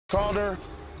Calder,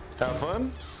 have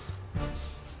fun.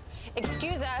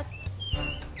 Excuse us.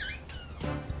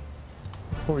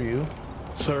 Who are you?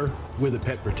 Sir, we're the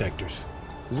pet protectors.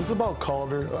 Is this about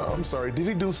Calder? I'm sorry, did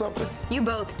he do something? You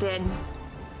both did.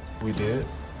 We did.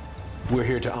 We're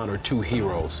here to honor two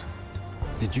heroes.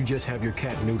 Did you just have your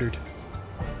cat neutered?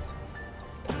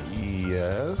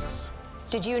 Yes.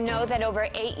 Did you know that over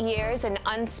 8 years, an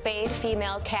unspayed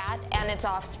female cat and its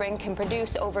offspring can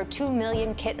produce over 2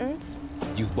 million kittens?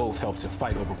 You've both helped to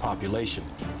fight overpopulation,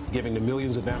 giving the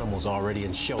millions of animals already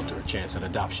in shelter a chance at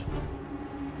adoption.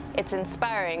 It's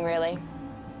inspiring, really.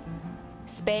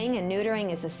 Spaying and neutering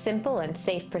is a simple and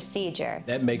safe procedure.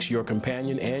 That makes your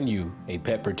companion and you a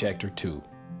pet protector too.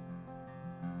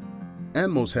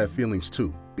 Animals have feelings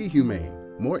too. Be humane.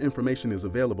 More information is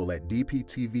available at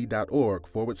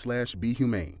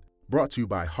dptv.org/behumane. Brought to you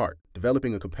by HEART,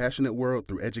 developing a compassionate world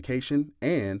through education,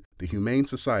 and the Humane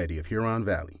Society of Huron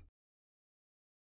Valley.